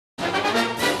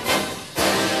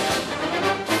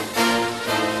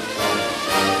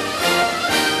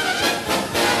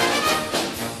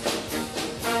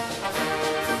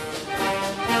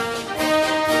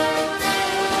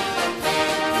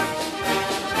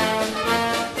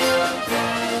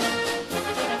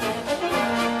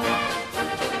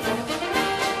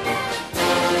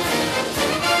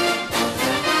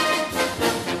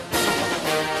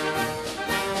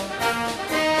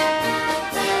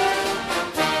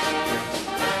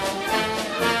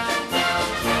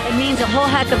means a whole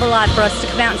heck of a lot for us to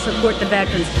come out and support the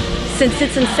veterans. Since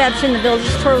its inception, the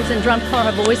Villages Tours and Drum Corps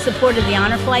have always supported the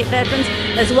Honor Flight veterans,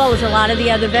 as well as a lot of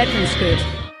the other veterans groups.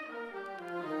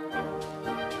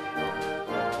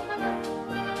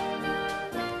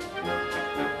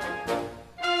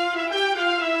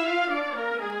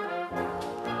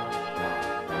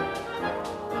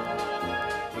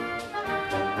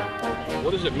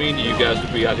 What does it mean to you guys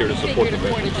to be out here to support the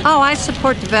veterans? Oh, I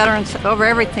support the veterans over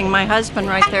everything. My husband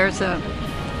right there is a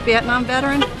Vietnam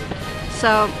veteran,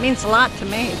 so it means a lot to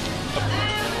me.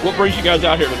 What brings you guys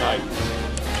out here tonight?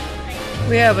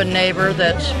 We have a neighbor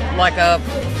that's like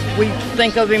we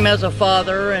think of him as a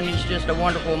father, and he's just a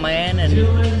wonderful man, and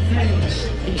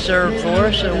he served for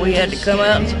us, so we had to come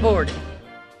out and support him.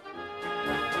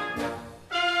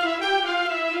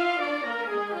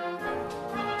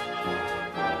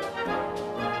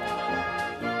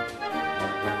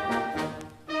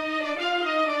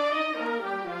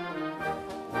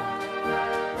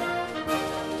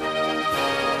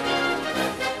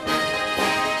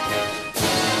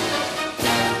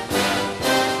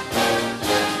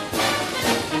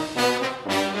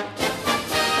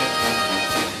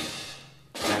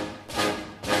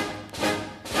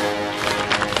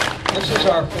 This is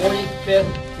our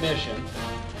 45th mission,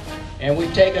 and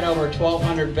we've taken over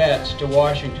 1,200 vets to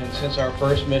Washington since our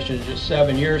first mission just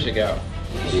 7 years ago.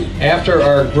 After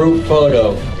our group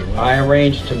photo, I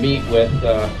arranged to meet with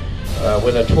a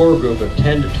tour group of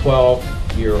 10 to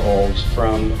 12-year-olds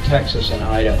from Texas and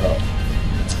Idaho.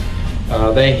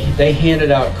 They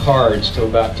handed out cards to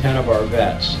about 10 of our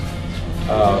vets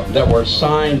that were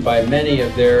signed by many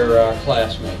of their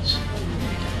classmates.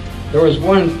 There was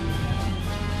one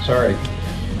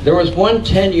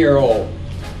 10-year-old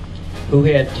who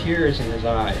had tears in his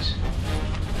eyes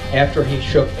after he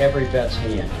shook every vet's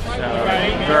hand. It's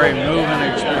a very moving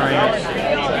experience,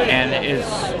 and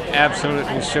it's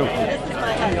absolutely super.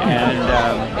 And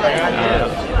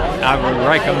I would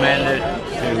recommend it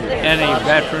to any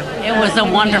veteran. It was a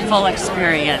wonderful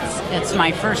experience. It's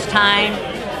my first time,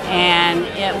 and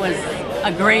it was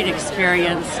a great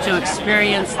experience to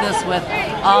experience this with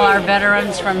all our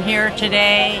veterans from here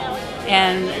today,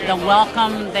 and the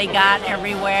welcome they got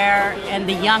everywhere, and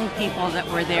the young people that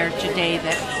were there today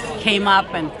that came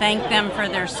up and thanked them for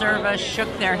their service, shook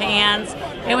their hands.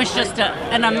 It was just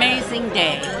an amazing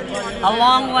day. A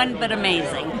long one, but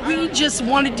amazing. We just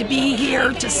wanted to be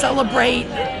here to celebrate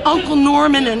Uncle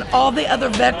Norman and all the other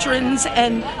veterans,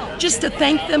 and just to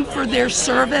thank them for their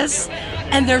service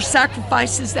and their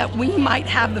sacrifices that we might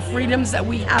have the freedoms that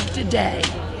we have today.